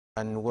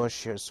and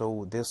wash your,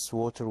 so this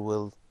water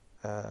will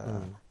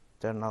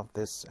turn off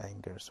this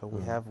anger. So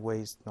we have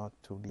ways not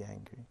to be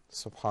angry.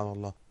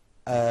 Subhanallah.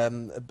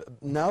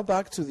 Now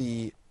back to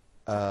the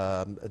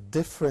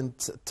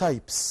different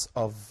types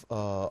of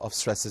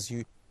stresses.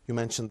 You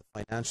mentioned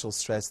financial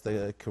stress,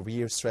 the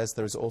career stress.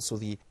 There is also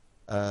the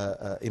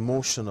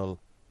emotional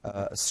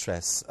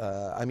stress.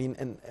 I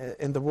mean,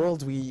 in the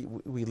world we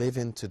live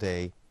in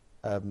today,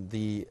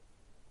 the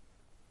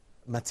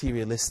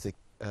materialistic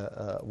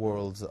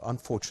world,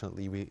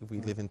 unfortunately, we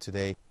live in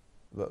today,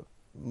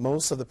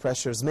 most of the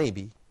pressures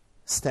maybe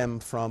stem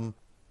from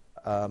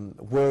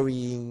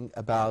worrying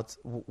about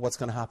what's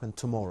going to happen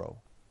tomorrow.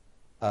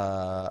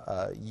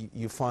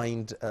 You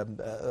find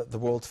the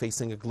world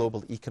facing a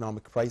global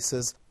economic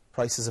crisis,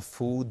 prices of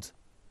food,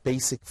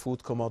 basic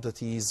food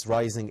commodities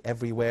rising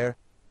everywhere,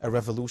 a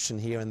revolution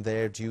here and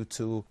there due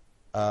to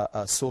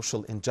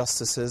social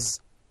injustices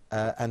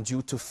and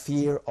due to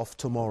fear of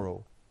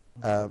tomorrow.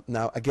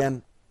 Now,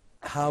 again,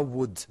 how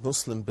would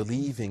Muslim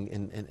believing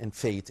in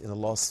fate, in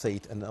Allah's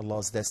fate and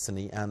Allah's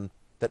destiny, and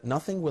that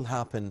nothing will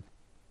happen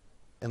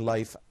in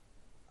life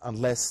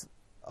unless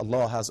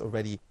Allah has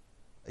already,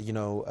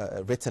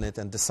 written it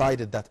and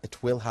decided that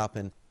it will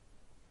happen,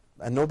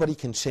 and nobody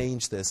can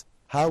change this,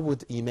 how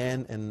would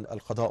Iman in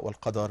Al-Qada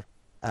wal-Qadar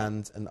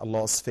and in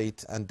Allah's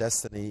fate and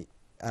destiny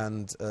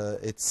and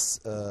its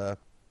the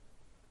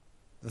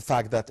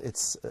fact that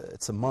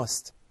it's a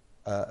must,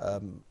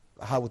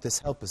 how would this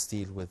help us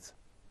deal with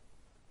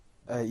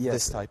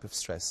this type of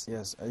stress?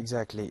 Yes,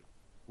 exactly.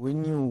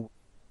 When you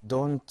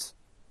don't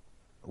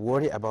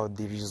worry about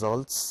the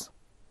results,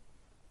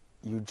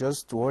 you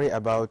just worry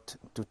about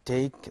to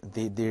take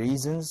the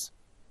reasons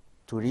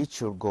to reach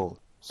your goal.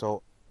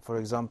 So, for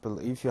example,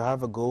 if you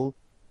have a goal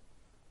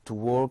to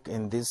work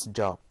in this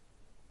job,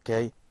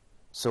 okay,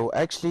 so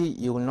actually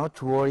you will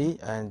not worry,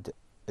 and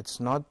it's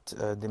not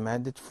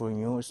demanded from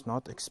you, it's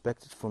not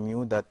expected from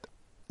you that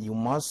you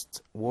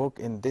must work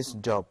in this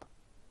job.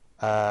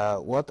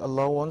 What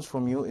Allah wants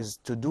from you is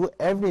to do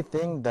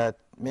everything that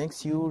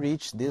makes you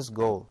reach this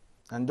goal,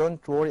 and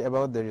don't worry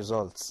about the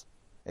results.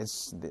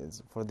 It's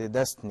for the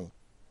destiny,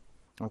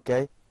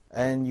 okay?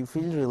 And you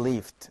feel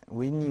relieved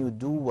when you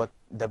do what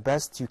the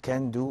best you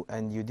can do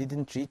and you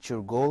didn't reach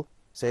your goal.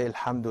 Say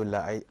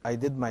Alhamdulillah, I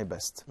did my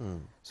best.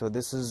 So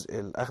this is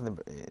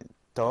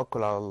tawakkul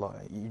ala Allah.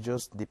 You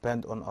just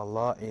depend on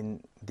Allah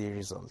in the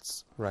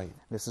results. Right.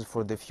 This is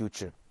for the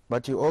future.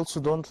 But you also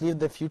don't leave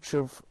the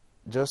future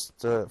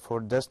just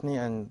for destiny,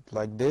 and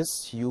like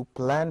this you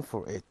plan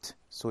for it.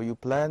 So you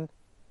plan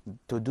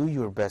to do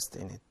your best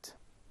in it.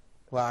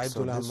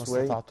 So this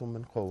way,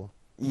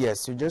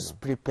 yes, you just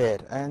prepare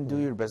and do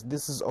your best.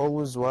 This is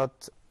always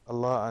what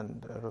Allah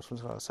and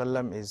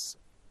Rasulullah is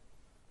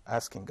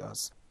asking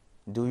us.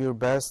 Do your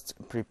best,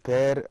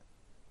 prepare,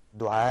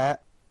 dua,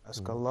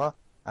 ask Allah,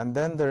 and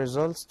then the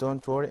results,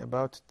 don't worry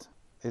about it.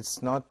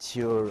 It's not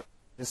your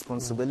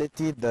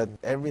responsibility that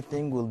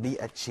everything will be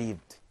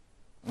achieved.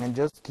 And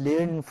just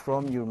learn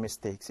from your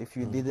mistakes. If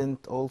you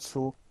didn't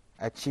also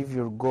achieve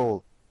your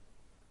goal,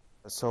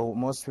 so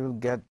most people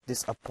get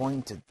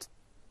disappointed.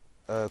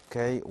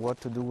 Okay, what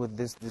to do with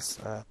this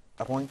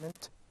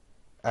disappointment?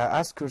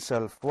 Ask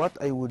yourself, what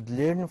I would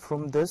learn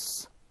from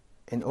this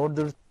in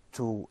order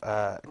to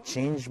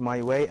change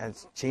my way and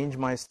change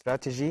my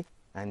strategy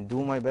and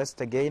do my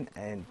best again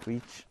and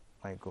reach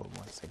my goal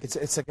once again.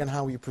 It's again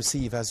how you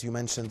perceive, as you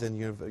mentioned in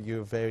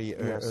your very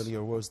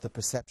earlier words, the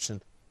perception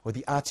or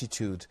the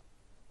attitude.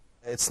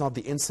 It's not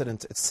the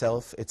incident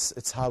itself,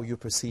 it's how you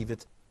perceive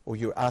it, or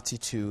your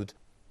attitude,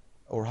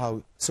 or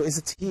how. So is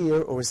it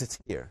here or is it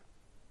here?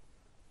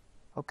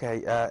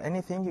 Okay,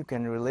 anything you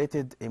can relate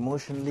it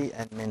emotionally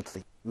and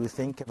mentally. You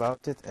think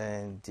about it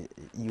and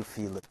you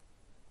feel it.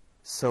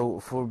 So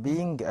for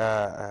being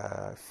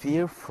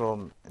fear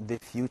from the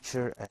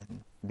future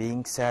and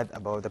being sad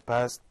about the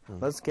past,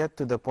 let's get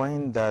to the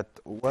point that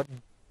what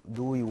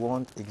do we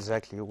want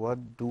exactly?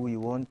 What do we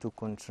want to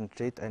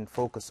concentrate and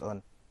focus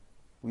on?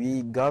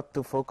 We got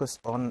to focus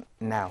on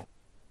now.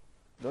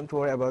 Don't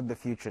worry about the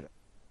future.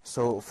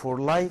 So for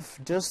life,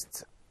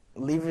 just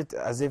leave it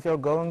as if you're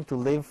going to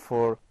live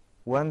for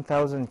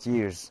 1,000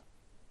 years.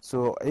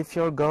 So if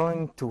you're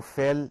going to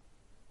fail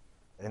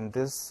in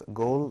this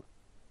goal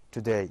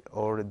today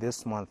or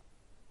this month,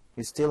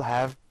 you still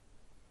have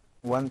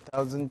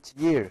 1,000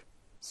 years.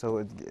 So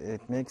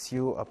it makes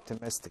you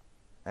optimistic,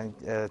 and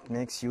it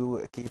makes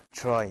you keep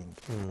trying,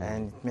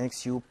 and it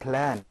makes you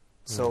plan.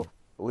 So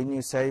when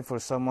you say for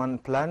someone,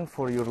 plan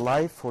for your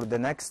life for the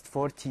next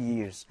 40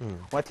 years,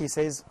 what he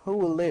says, who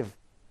will live?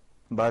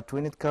 But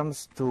when it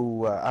comes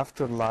to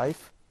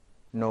afterlife,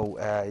 no,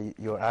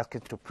 you're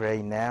asked to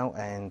pray now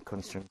and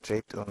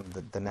concentrate on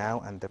the now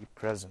and the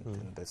present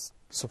in this.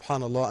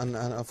 Subhanallah, and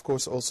of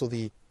course also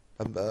the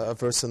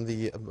verse in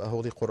the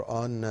Holy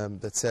Quran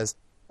that says,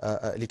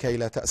 لِكَيْ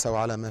لَا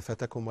تَأْسَوْا عَلَى مَا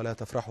فَاتَكُمْ وَلَا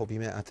تَفْرَحُوا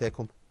بِمَا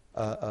أَتَاكُمْ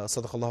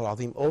صَدَقَ اللَّهُ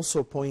الْعَظِيمُ,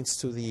 also points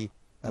to the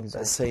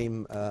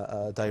same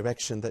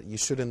direction, that you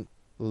shouldn't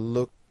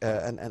look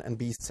and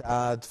be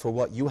sad for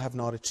what you have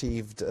not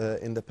achieved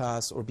in the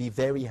past, or be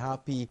very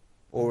happy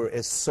or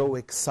is so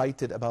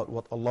excited about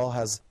what Allah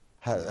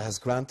has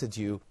granted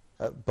you.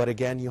 But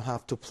again, you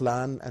have to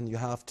plan, and you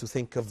have to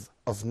think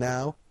of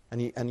now,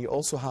 and you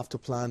also have to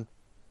plan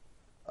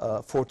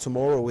for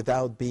tomorrow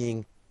without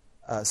being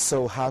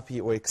so happy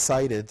or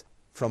excited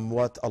from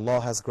what Allah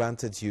has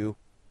granted you.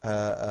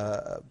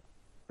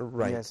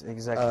 Right. Yes,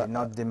 exactly.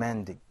 Not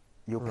demanding.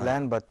 You right.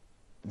 plan, but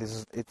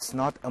it's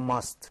not a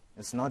must.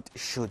 It's not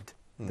should.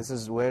 This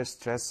is where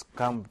stress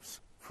comes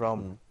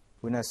from.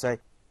 When I say,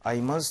 I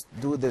must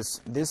do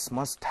this, this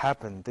must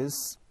happen,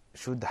 this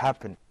should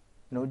happen.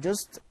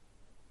 Just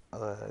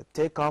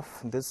take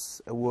off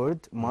this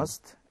word,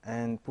 must,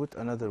 and put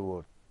another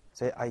word.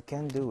 Say, I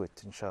can do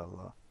it,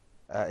 inshallah.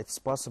 It's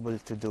possible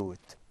to do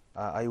it.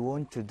 I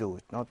want to do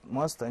it. Not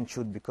must and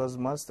should, because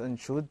must and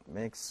should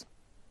makes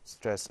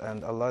stress.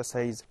 And Allah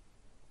says,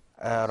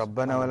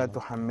 رَبَّنَا وَلَا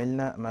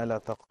تُحَمِّلْنَا مَا لَا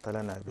طَاقَةَ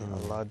لَنَا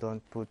بِهِ. Allah,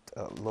 don't put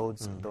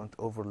loads, don't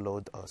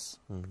overload us,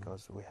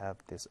 because we have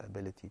this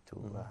ability to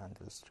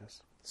handle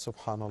stress.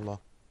 Subhanallah.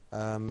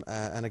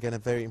 And again, a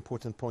very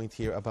important point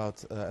here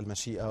about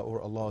al-mashi'a,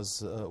 or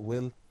Allah's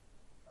will.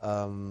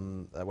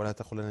 وَلَا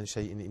تَقُلَنَا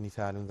لِشَيْءٍ إِنِّي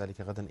فَاعِلٌ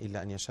ذَلِكَ غَدًا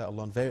إِلَّا أَنْ يَشَاءَ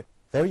اللَّهُ. Very,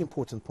 very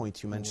important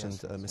point you mentioned,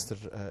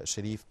 Mr.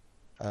 Sharif,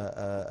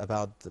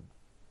 about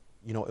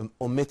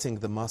omitting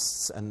the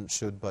musts and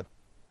should, but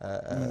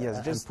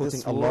yes, just and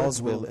putting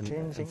Allah's will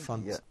in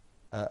front,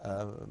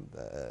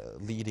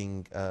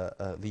 leading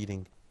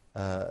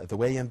the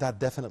way, and that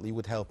definitely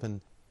would help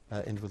in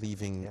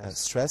relieving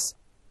stress.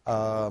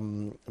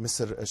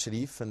 Mr.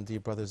 Sharif and dear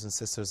brothers and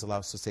sisters, allow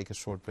us to take a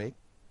short break.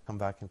 Come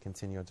back and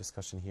continue our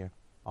discussion here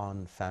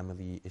on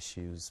family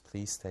issues.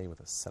 Please stay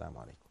with us. Assalamu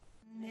alaikum.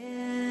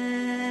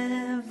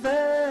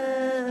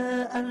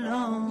 Never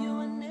alone. You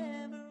are never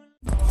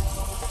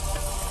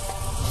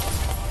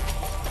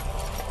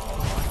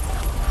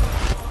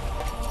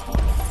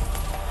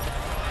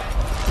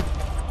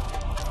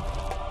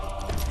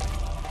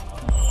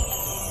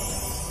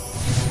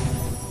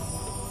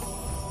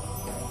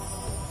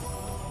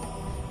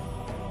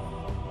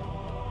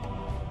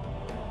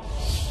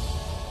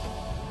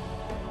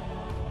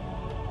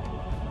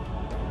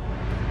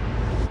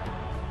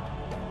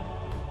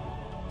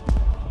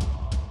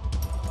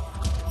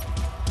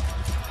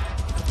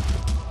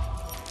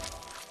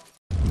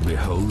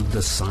Behold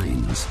the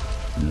signs,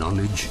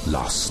 knowledge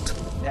lost.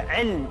 The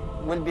ilm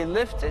will be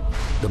lifted,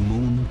 The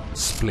moon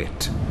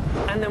split.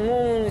 and the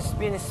moon is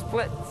being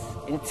split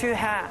in two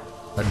halves.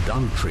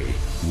 Adultery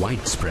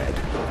widespread.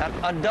 That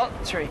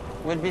adultery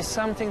will be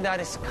something that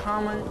is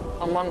common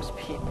amongst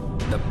people.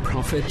 The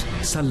Prophet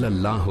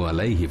sallallahu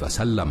alaihi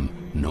wasallam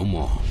no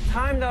more.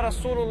 Time that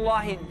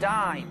Rasulullah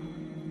died,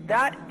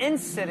 that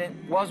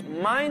incident was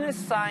minor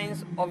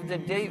signs of the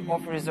day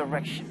of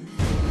resurrection.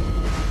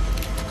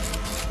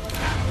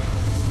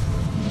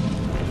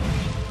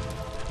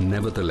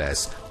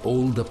 Nevertheless,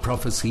 all the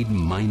prophesied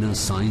minor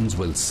signs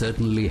will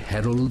certainly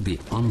herald the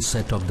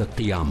onset of the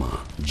Qiyamah.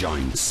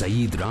 Join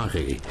Sayyid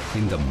Raghi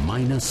in the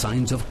Minor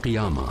Signs of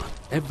Qiyamah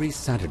every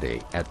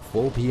Saturday at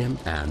 4 p.m.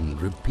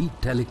 and repeat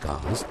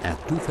telecast at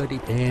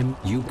 2:30 a.m.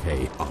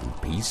 UK on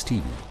Peace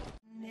TV.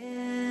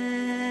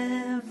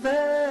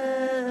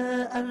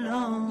 never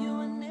alone. You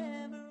are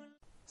never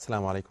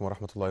Assalamu alaikum wa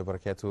rahmatullahi wa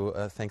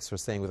barakatuh. Thanks for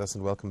staying with us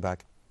and welcome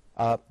back.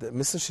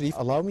 Mr. Sharif,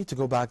 allow me to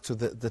go back to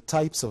the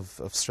types of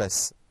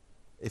stress,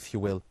 if you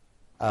will.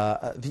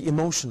 The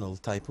emotional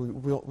type,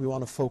 we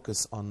want to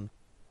focus on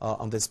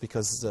this,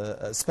 because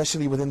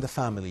especially within the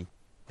family,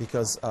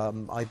 because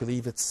I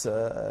believe it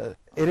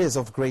is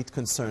of great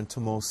concern to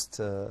most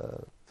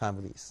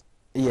families.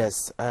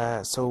 Yes,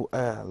 so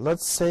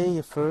let's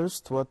say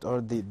first what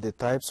are the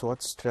types,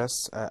 what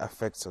stress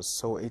affects us.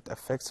 So it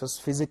affects us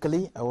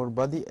physically, our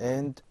body,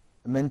 and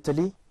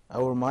mentally,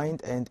 our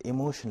mind, and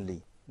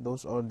emotionally.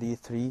 Those are the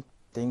three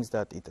things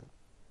that it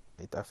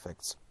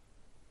affects.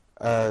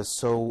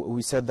 So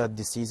we said that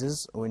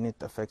diseases, when it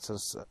affects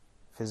us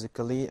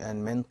physically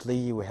and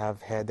mentally, we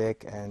have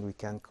headache and we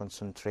can't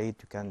concentrate,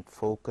 we can't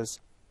focus,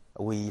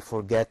 we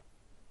forget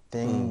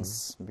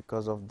things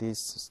because of this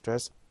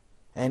stress.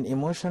 And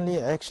emotionally,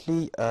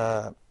 actually,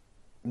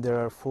 there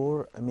are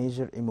four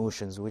major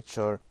emotions, which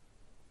are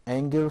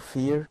anger,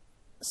 fear,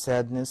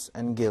 sadness,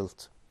 and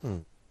guilt.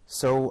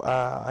 So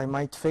I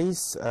might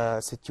face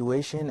a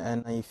situation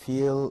and I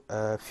feel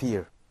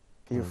fear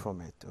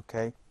from it,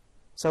 okay?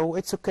 So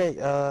it's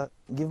okay,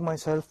 give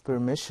myself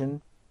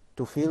permission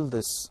to feel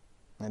this.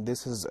 And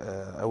this is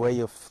a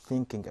way of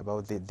thinking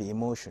about the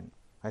emotion.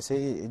 I say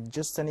it's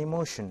just an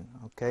emotion,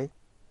 okay?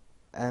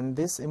 And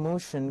this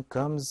emotion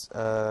comes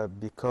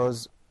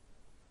because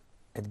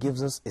it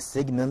gives us a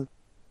signal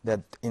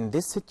that in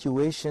this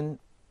situation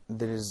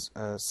there is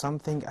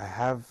something I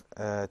have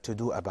to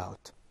do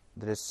about.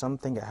 There is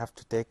something I have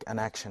to take an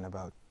action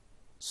about.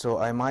 So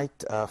I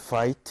might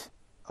fight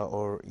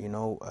or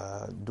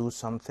do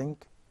something,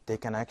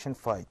 take an action,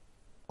 fight,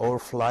 or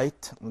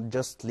flight,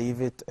 just leave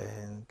it,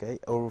 okay,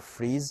 or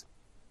freeze,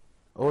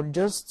 or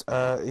just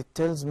it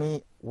tells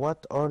me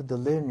what are the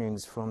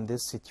learnings from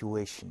this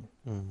situation.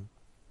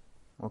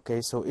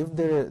 Okay, so if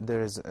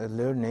there is a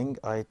learning,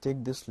 I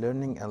take this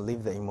learning and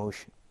leave the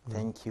emotion.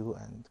 Thank you,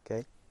 and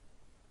okay.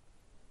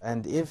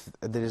 And if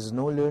there is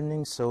no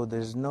learning, so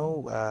there's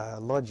no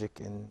logic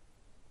in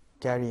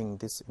carrying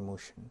this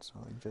emotion. So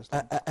it just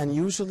And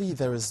usually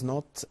there is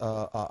not,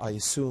 I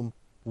assume,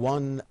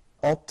 one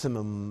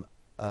optimum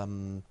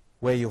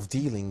way of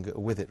dealing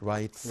with it,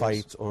 right?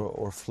 Fight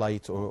or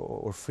flight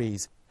or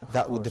freeze.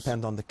 That would course.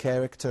 depend on the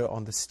character,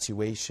 on the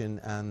situation,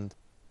 and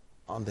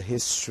on the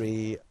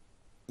history.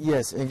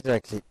 Yes,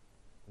 exactly.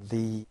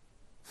 The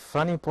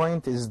funny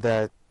point is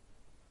that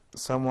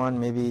someone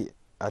maybe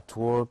at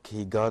work,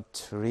 he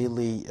got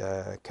really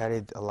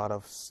carried a lot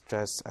of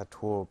stress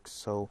at work.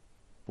 So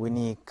when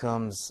he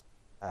comes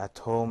at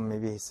home,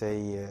 maybe he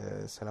say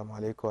Assalamu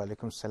alaikum, wa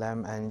alaikum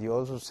salam, and you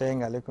also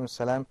saying alaikum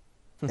salam.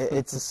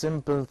 It's a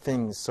simple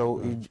thing. So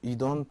you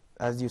don't,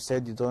 as you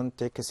said, you don't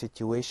take a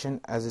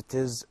situation as it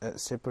is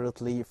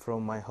separately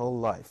from my whole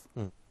life.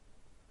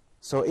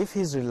 So if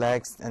he's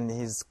relaxed and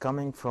he's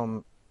coming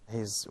from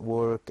his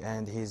work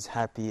and he's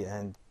happy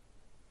and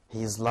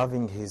he's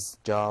loving his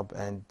job,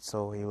 and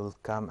so he will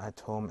come at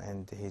home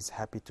and he's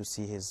happy to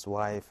see his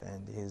wife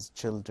and his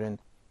children.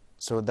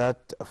 So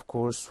that, of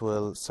course,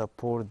 will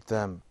support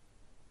them.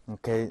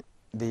 Okay,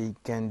 they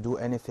can do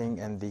anything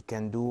and they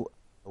can do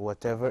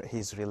whatever.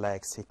 He's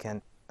relaxed. He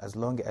can, as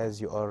long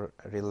as you are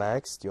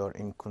relaxed, you are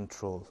in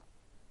control.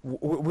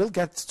 We'll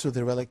get to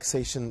the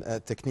relaxation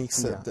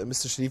techniques,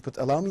 Mr. Sharif, but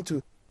allow me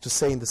to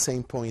say in the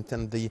same point,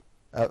 and the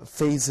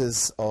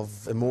phases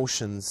of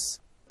emotions.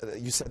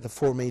 You said the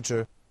four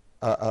major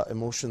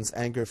emotions: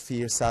 anger,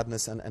 fear,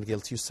 sadness, and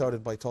guilt. You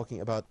started by talking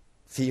about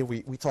fear.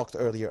 We talked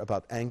earlier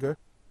about anger.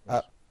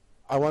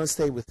 I want to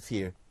stay with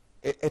fear.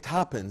 It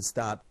happens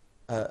that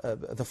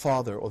the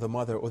father or the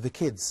mother or the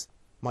kids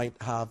might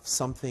have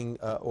something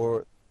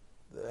or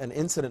an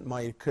incident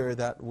might occur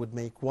that would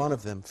make one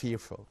of them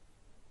fearful.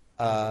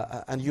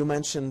 And you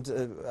mentioned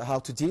how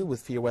to deal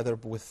with fear, whether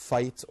with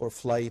fight or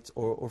flight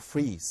or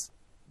freeze.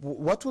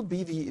 What would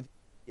be the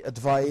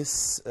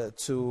advice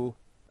to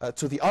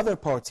the other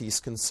parties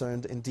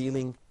concerned in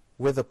dealing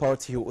with a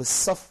party who is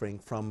suffering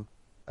from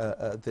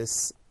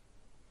this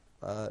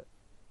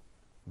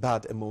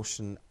bad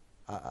emotion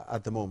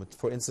at the moment?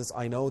 For instance,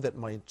 I know that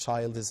my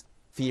child is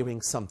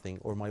fearing something,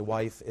 or my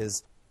wife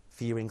is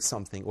fearing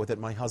something, or that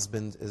my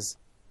husband is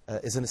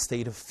in a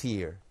state of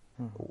fear.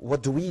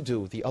 What do we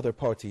do, the other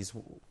parties,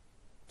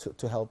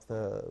 to help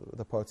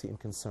the party in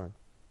concern?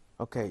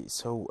 Okay,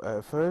 so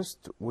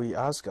first we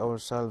ask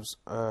ourselves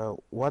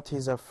what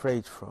he's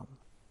afraid from.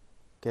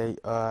 Okay,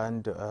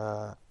 and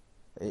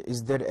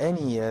is there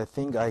any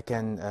thing I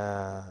can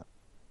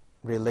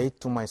relate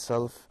to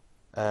myself?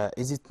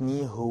 Is it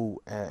me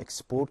who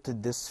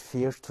exported this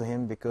fear to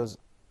him? Because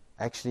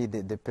actually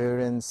the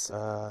parents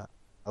are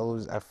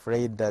always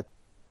afraid that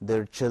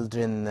their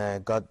children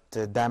got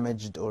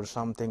damaged or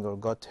something, or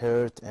got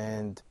hurt,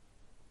 and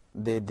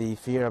they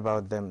fear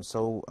about them.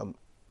 So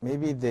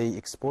maybe they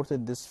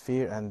exported this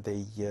fear and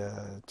they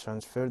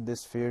transferred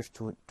this fear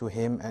to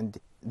him, and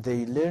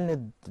they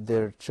learned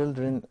their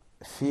children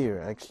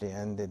fear, actually,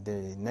 and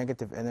the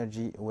negative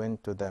energy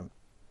went to them.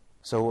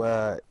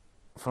 So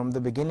from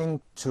the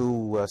beginning,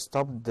 to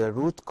stop the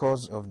root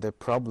cause of the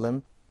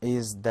problem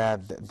is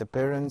that the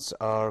parents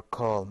are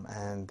calm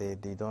and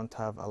they don't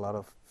have a lot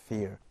of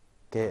fear,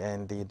 okay,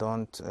 and they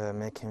don't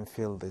make him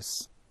feel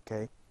this,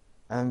 okay.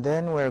 And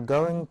then we're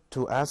going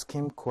to ask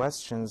him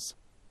questions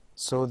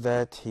so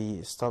that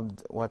he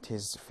stopped what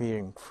he's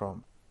fearing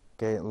from,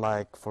 okay.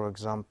 Like, for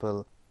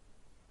example,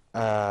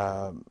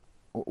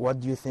 what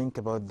do you think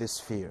about this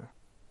fear,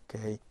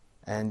 okay?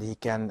 And he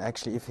can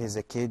actually, if he's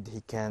a kid,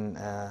 he can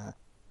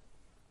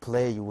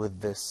play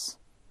with this,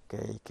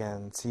 okay. He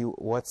can see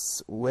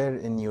where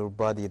in your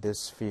body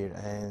this fear,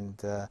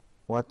 and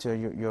what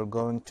you're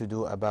going to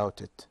do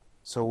about it.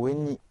 So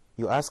when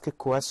you ask a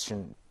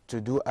question to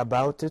do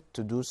about it,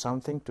 to do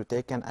something, to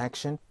take an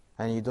action,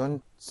 and you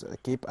don't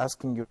keep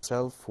asking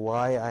yourself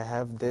why I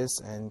have this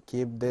and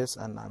keep this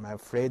and I'm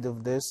afraid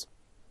of this,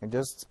 you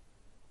just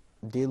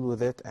deal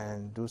with it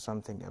and do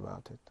something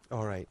about it.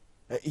 All right.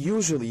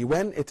 Usually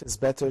when it is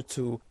better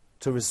to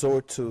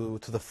resort to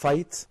the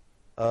fight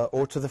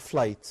or to the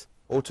flight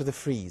or to the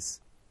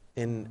freeze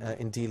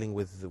in dealing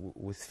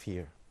with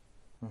fear?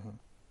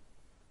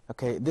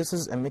 Okay, this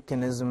is a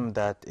mechanism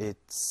that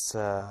it's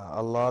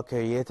Allah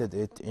created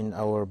it in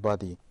our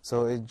body.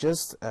 So it's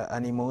just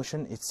an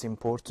emotion, it's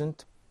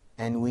important,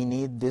 and we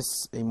need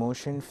this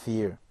emotion,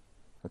 fear.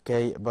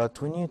 Okay,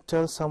 but when you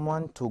tell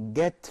someone to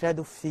get rid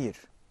of fear,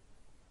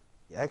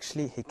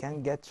 actually he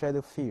can't get rid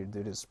of fear.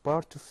 There is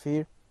part of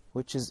fear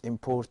which is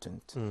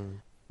important,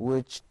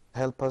 which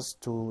help us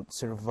to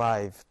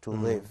survive, to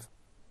live.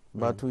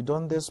 But we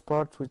don't this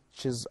part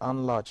which is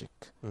unlogic.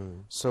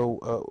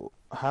 So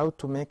how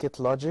to make it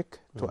logic?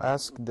 To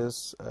ask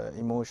this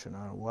emotion,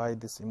 or why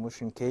this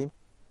emotion came.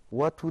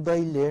 What would I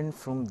learn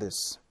from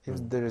this? If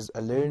there is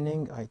a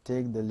learning, I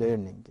take the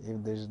learning.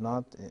 If there is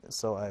not,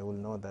 so I will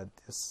know that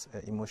this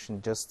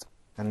emotion just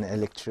an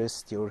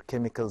electricity or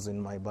chemicals in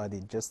my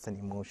body, just an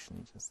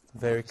emotion. Just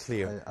Very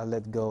clear. I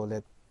let go, let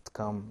it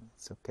come.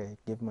 It's okay.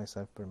 Give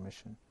myself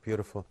permission.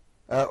 Beautiful.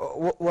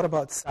 What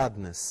about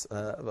sadness?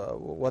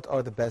 What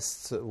are the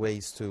best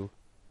ways to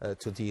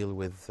deal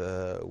with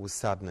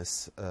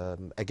sadness?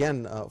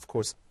 Again, of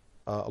course,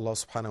 Allah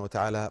subhanahu wa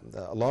ta'ala,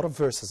 a lot of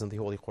verses in the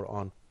Holy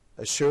Quran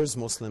assures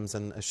Muslims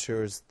and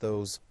assures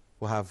those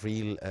who have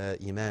real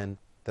iman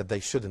that they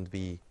shouldn't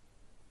be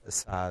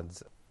sad.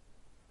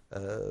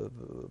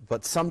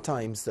 But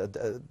sometimes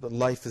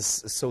life is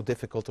so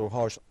difficult or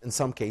harsh, in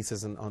some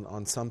cases and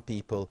on some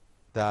people,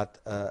 that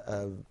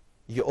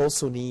you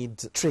also need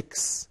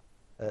tricks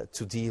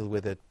to deal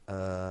with it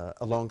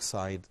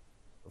alongside,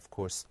 of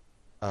course,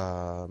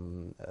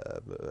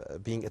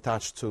 being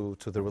attached to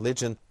the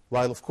religion,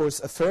 while of course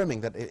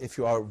affirming that if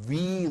you are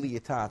really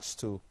attached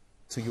to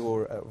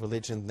your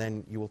religion,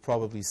 then you will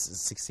probably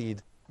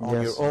succeed on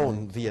Yes, your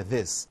own right. via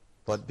this.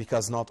 But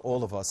because not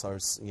all of us are,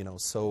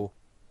 so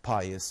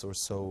pious or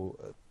so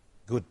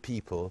good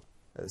people,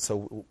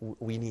 so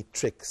we need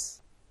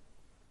tricks.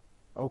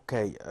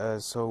 Okay,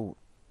 so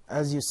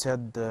as you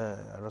said,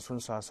 Rasul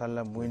Sallallahu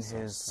Alaihi Wasallam, when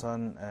his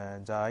son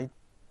died,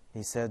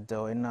 he said,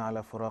 وَإِنَّ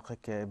عَلَى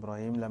فُرَاقِكَ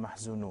إِبْرَاهِيمَ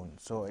لَمَحْزُونُونَ.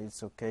 So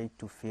it's okay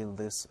to feel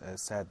this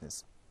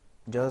sadness.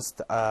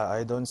 Just,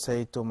 I don't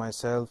say to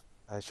myself,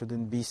 I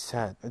shouldn't be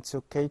sad. It's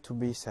okay to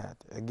be sad.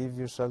 Give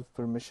yourself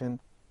permission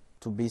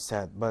to be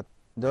sad, but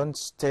don't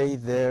stay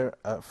there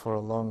for a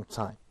long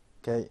time,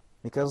 okay?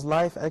 Because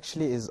life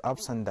actually is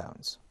ups and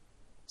downs.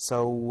 So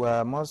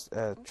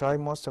try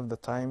most of the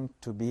time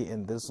to be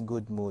in this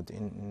good mood,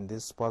 in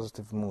this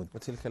positive mood.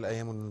 وتلك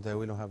الأيام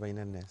نداولها بين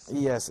الناس.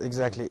 Yes,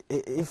 exactly.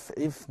 If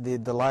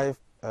the life,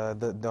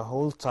 the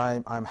whole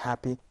time I'm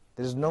happy,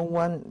 there's no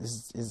one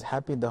is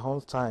happy the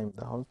whole time.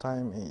 The whole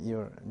time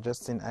you're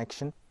just in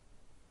action.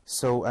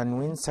 So, and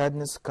when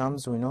sadness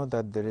comes, we know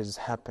that there is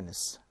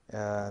happiness.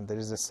 There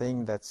is a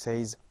saying that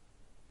says,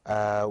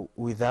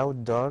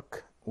 without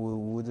dark, we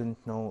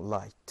wouldn't know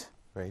light.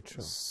 Very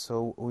true.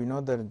 So we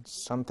know that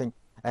something,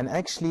 and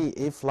actually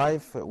if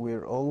life,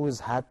 we're always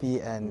happy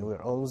and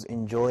we're always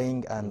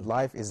enjoying and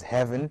life is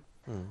heaven,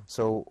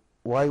 so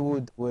why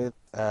would we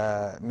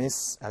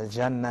miss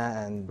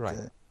Al-Jannah? And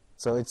Right.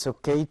 So it's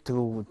okay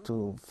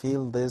to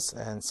feel this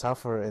and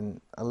suffer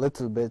in a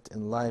little bit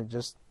in life,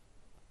 just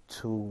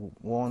to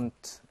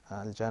want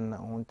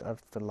Al-Jannah, want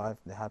afterlife,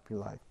 the happy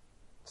life.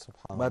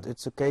 SubhanAllah. But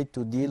it's okay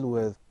to deal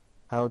with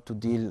how to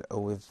deal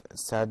with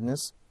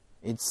sadness.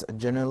 It's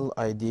general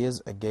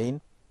ideas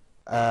again.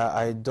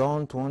 I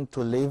don't want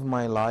to live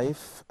my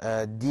life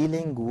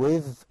dealing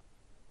with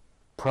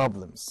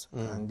problems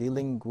and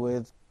dealing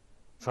with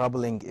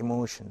troubling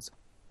emotions.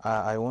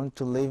 I want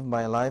to live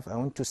my life, I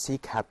want to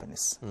seek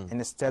happiness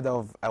instead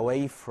of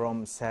away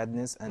from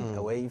sadness and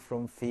away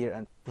from fear.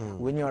 And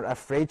when you're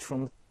afraid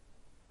from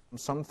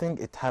something,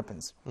 it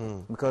happens.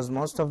 Because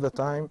most of the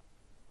time,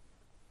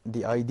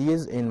 the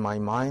ideas in my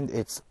mind,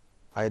 it's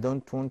I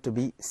don't want to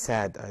be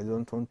sad, I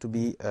don't want to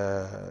be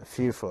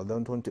fearful, I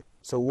don't want to.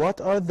 So what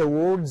are the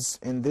words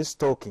in this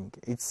talking?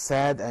 It's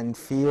sad and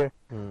fear.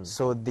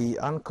 So the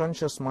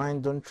unconscious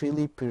mind don't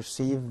really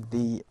perceive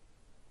the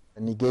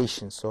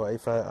negation. So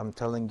if I'm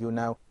telling you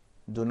now,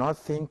 do not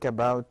think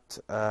about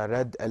a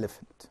red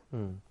elephant.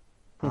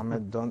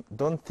 Ahmed,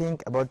 don't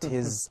think about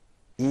his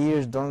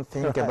ears, don't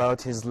think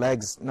about his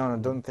legs. No,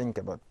 don't think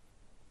about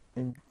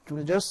it. It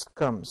will just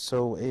come.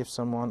 So if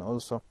someone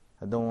also,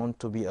 I don't want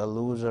to be a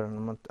loser,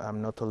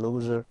 I'm not a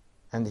loser,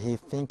 and he's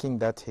thinking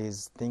that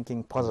he's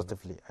thinking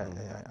positively,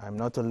 I'm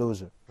not a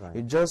loser. Right.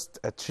 You just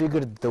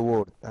triggered the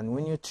word, and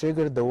when you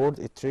trigger the word,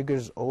 it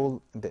triggers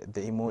all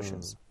the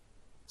emotions.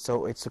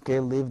 So it's okay,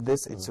 leave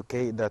this, it's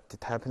okay that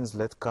it happens,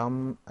 let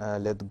come,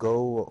 let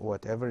go,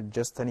 whatever,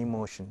 just an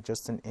emotion,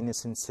 just an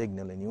innocent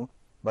signal in you,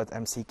 but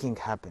I'm seeking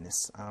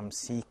happiness, I'm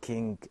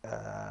seeking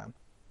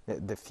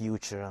the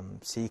future,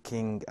 I'm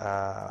seeking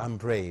I'm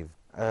brave.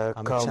 I'm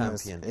a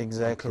calmness. champion.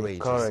 Exactly. I'm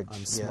courageous. Courage. I'm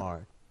yeah.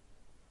 smart.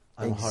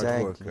 I'm a hard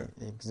Exactly. worker.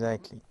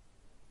 Exactly.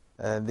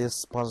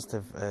 This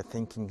positive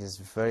thinking is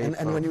very And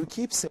when powerful. you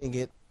keep saying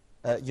it,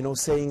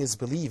 saying is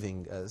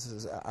believing,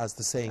 as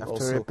the saying After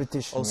also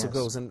repetition, yes.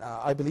 goes. And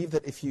I believe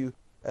that if you,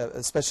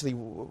 especially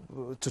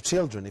to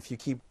children, if you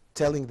keep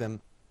telling them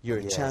you're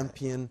a Yeah.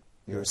 champion,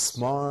 you're Yes.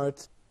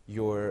 smart,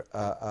 you're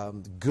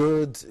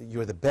good,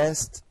 you're the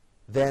best,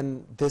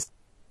 then this,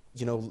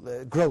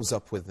 grows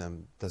up with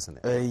them, doesn't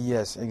it?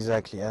 Yes,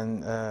 exactly.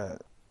 And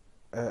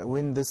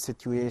when this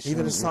situation,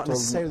 Even if it's you not told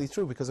me- necessarily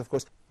true, because of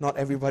course not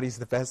everybody's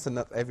the best and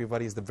not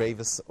everybody's the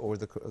bravest or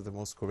the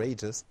most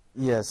courageous.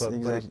 Yes, but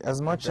exactly.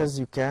 As much that- as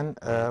you can,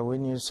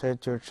 when you say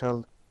to your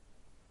child,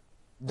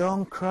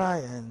 don't cry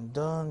and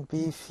don't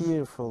be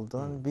fearful,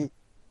 don't be,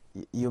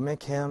 you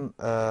make him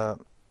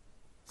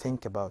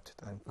think about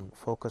it and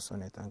focus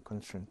on it and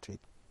concentrate.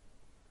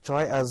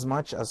 Try as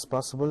much as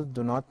possible,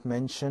 do not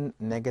mention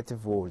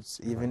negative words,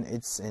 even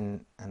it's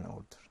in an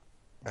order.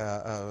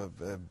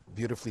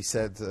 Beautifully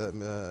said,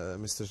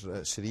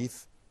 Mr.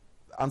 Sharif.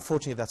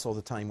 Unfortunately, that's all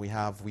the time we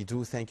have. We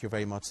do thank you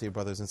very much, dear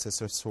brothers and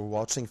sisters, for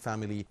watching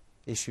Family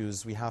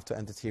issues. We have to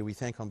end it here. We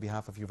thank on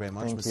behalf of you very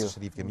much, Thank Mr. you.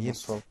 Sharif Gamil.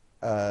 Most welcome.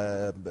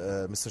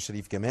 Mr.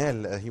 Sharif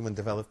Gamal, a human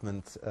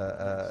development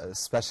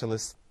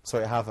specialist.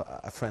 Sorry, I have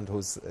a friend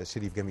who's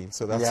Sharif Gamil,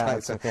 so that's Yeah, why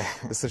it's okay.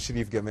 Mr.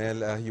 Sharif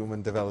Gamal, a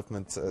human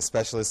development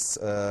specialist.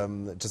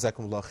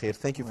 Jazakumullah khair.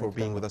 Thank you for Thank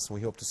being you. with us, and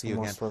we hope to see you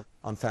again Most welcome.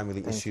 on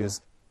family Thank you.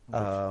 issues.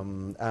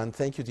 And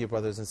thank you, dear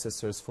brothers and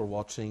sisters, for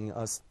watching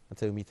us.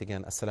 Until we meet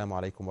again, Assalamu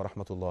alaikum wa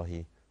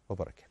rahmatullahi wa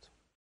barakatuh.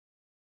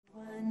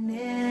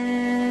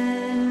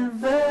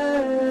 Never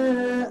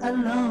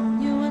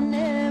alone. You are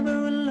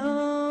never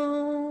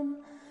alone.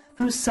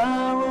 Through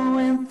sorrow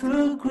and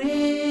through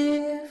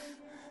grief,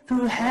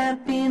 through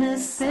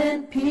happiness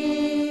and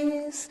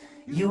peace,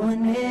 you are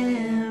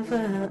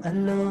never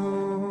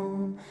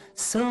alone.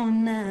 So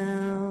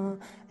now,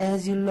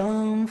 as you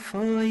long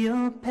for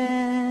your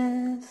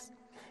past,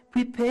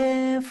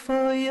 prepare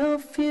for your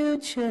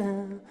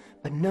future,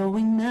 but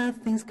knowing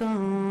nothing's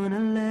gonna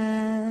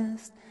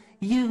last.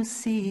 You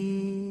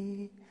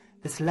see,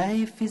 this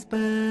life is but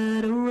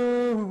a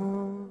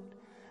road,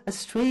 a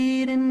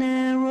straight and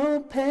narrow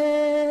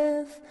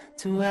path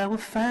to our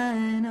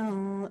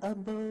final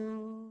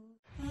abode.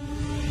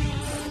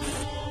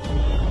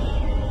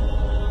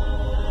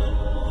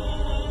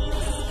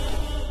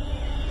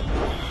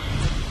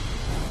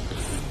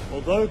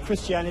 Although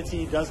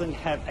Christianity doesn't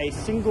have a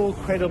single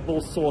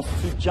credible source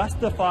to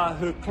justify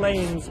her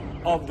claims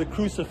of the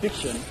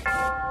crucifixion,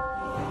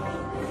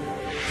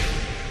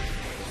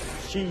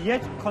 she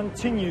yet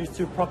continues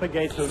to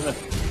propagate her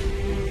myth.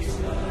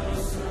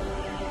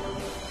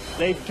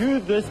 They do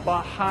this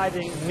by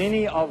hiding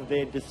many of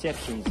their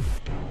deceptions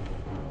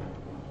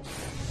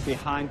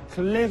behind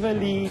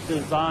cleverly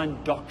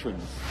designed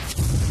doctrines.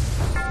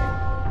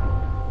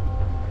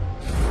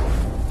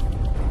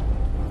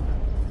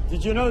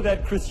 Did you know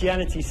that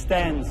Christianity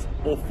stands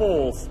or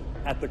falls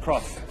at the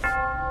cross?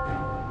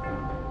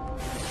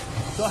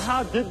 So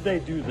how did they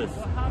do this?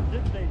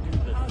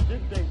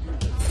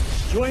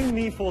 Join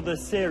me for the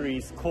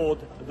series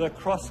called The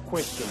Cross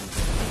Questions.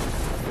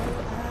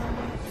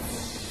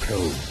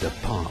 Probe the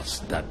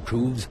past that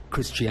proves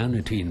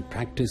Christianity in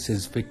practice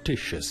is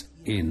fictitious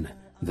in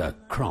The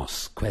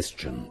Cross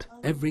Questioned.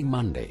 Every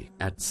Monday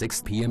at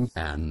 6 p.m.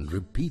 and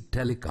repeat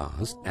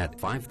telecast at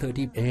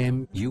 5:30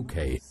 a.m.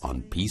 UK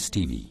on Peace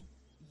TV.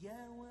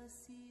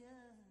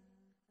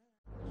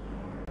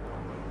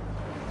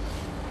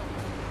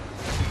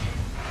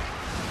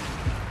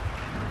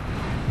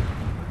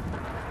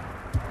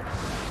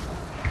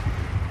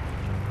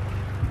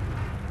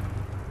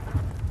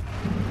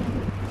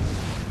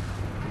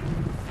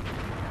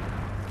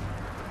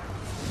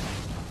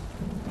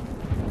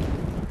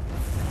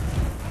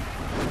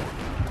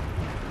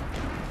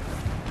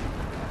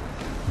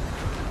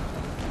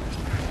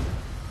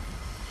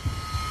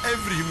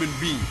 Every human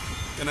being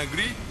can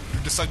agree to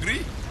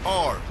disagree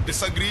or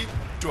disagree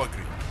to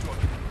agree.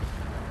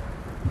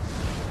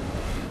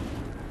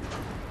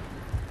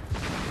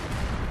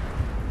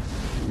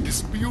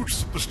 Dispute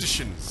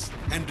superstitions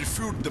and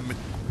refute the myth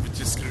which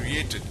is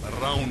created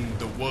around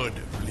the word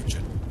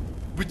religion,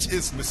 which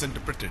is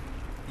misinterpreted,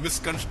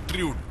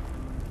 misconstrued,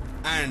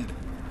 and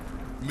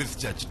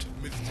misjudged.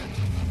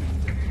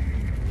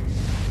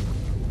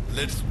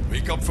 Let's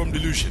wake up from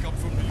delusion.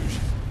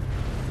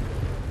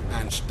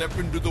 And step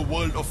into the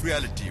world of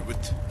reality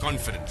with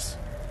confidence.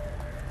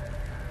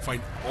 Find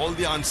all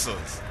the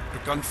answers to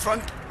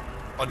confront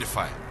or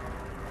defy,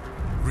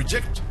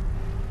 reject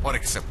or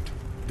accept,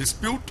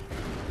 dispute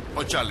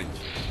or challenge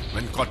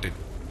when caught in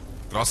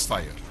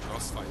crossfire.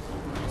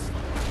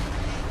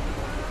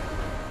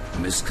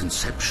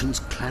 Misconceptions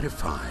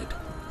clarified,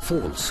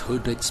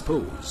 falsehood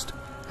exposed,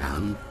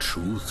 and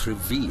truth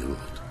revealed.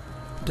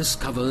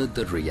 Discover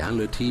the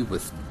reality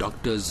with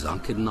Dr.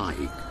 Zakir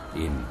Naik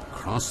in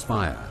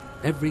Crossfire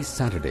every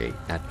Saturday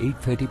at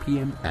 8:30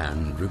 p.m.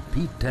 and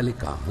repeat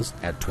telecast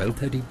at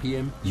 12:30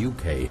 p.m.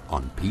 UK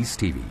on Peace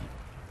TV.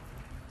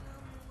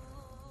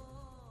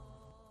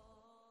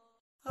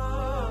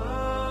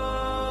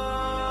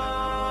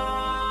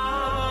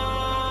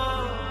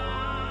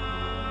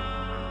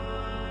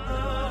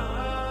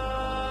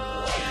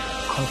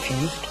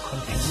 Confused,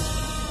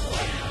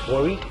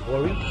 worried,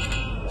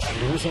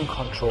 losing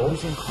control.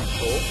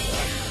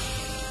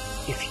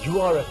 If you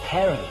are a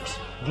parent,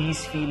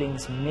 these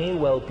feelings may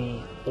well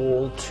be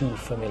all too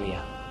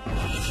familiar.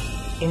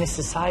 In a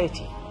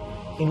society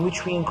in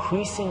which we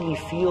increasingly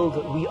feel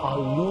that we are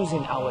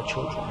losing our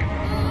children,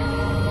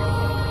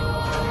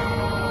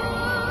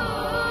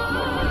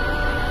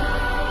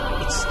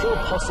 it's still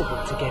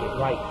possible to get it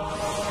right.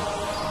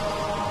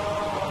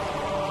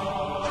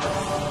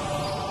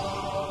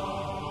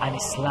 And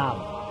Islam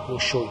will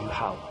show you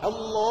how.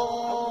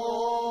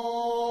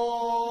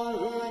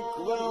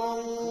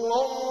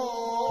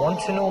 Want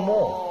to know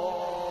more?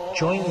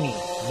 Join me,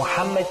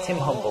 Muhammad Tim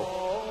Humble,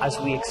 as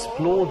we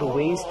explore the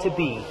ways to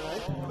be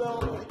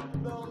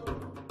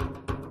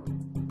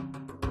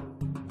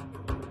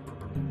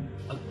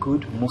a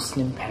good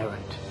Muslim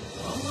parent.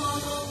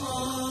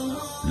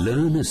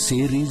 Learn a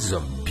series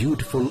of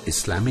beautiful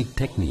Islamic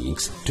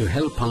techniques to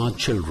help our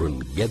children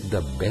get the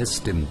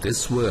best in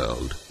this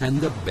world and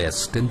the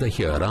best in the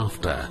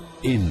hereafter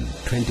in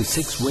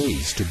 26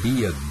 Ways to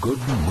be a Good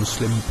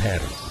Muslim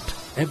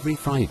Parent. Every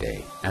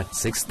Friday at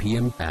 6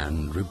 p.m.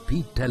 and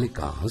repeat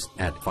telecast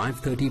at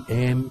 5:30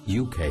 a.m.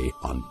 UK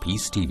on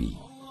Peace TV.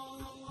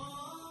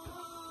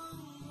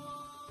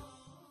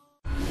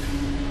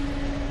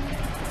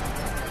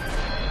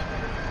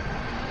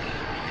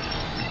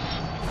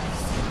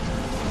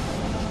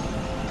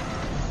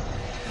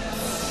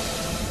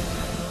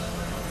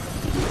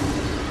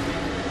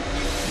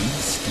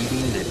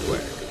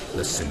 Network,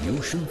 the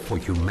solution for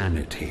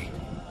humanity.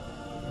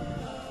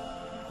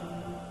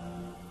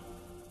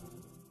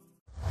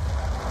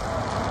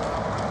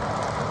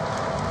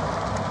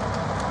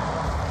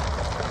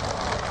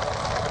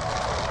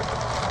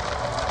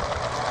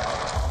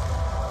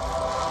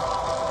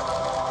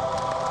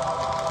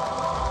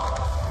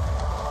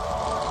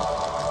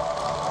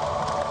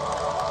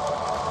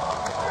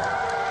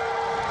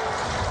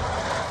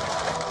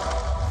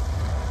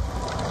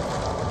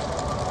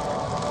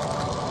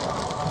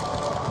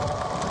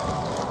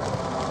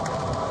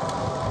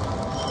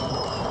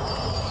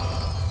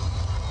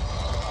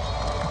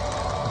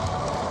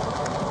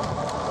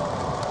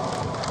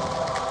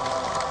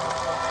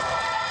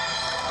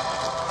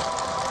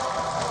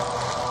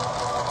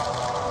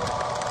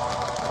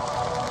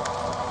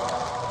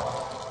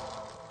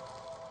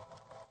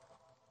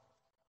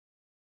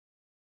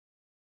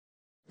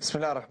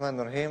 Bismillah ar-Rahman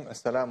ar-Rahim.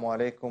 Assalamu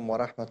alaikum wa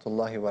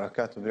rahmatullahi wa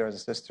barakatuh. Brothers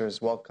and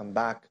sisters, welcome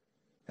back.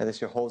 This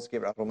is your host,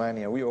 Gabriel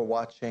Romania. We are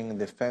watching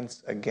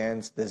Defense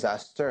Against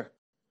Disaster,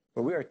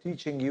 where we are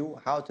teaching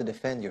you how to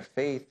defend your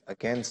faith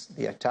against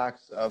the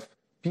attacks of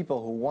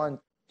people who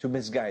want to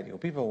misguide you,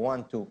 people who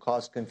want to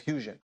cause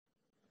confusion.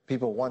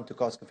 People want to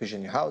cause confusion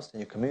in your house, in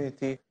your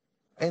community,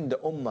 in the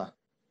ummah.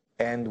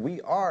 And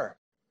we are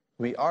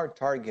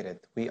targeted.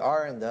 We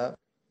are in the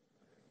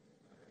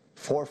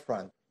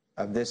forefront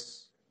of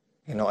this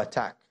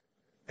attack.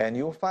 And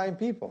you'll find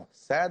people,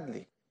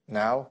 sadly,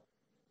 now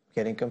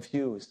getting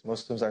confused.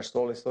 Muslims are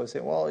slowly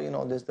saying, well,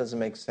 this doesn't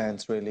make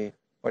sense really,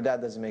 or that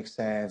doesn't make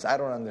sense. I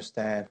don't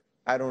understand.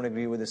 I don't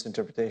agree with this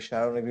interpretation.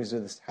 I don't agree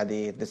with this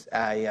hadith, this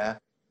ayah.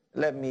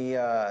 Let me,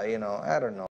 I don't know.